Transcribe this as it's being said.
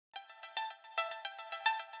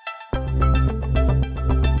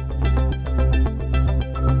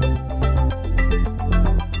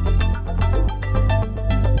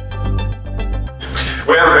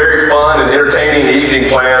We have a very fun and entertaining evening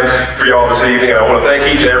planned for y'all this evening, and I want to thank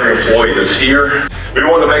each and every employee that's here. We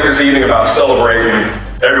wanted to make this evening about celebrating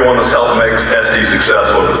everyone that's helped make Estes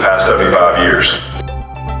successful over the past 75 years.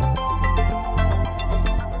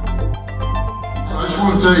 I just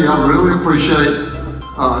want to tell you, I really appreciate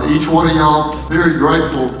each one of y'all. Very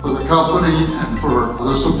grateful for the company and for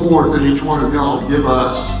the support that each one of y'all give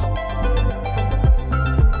us.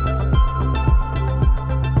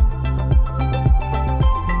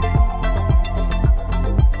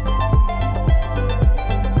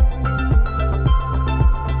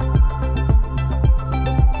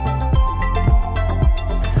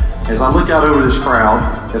 As I look out over this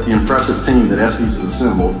crowd at the impressive team that Estes has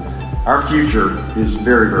assembled, our future is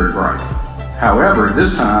very, very bright. However, at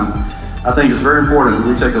this time, I think it's very important that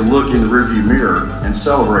we take a look in the rearview mirror and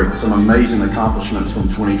celebrate some amazing accomplishments from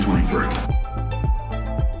 2023.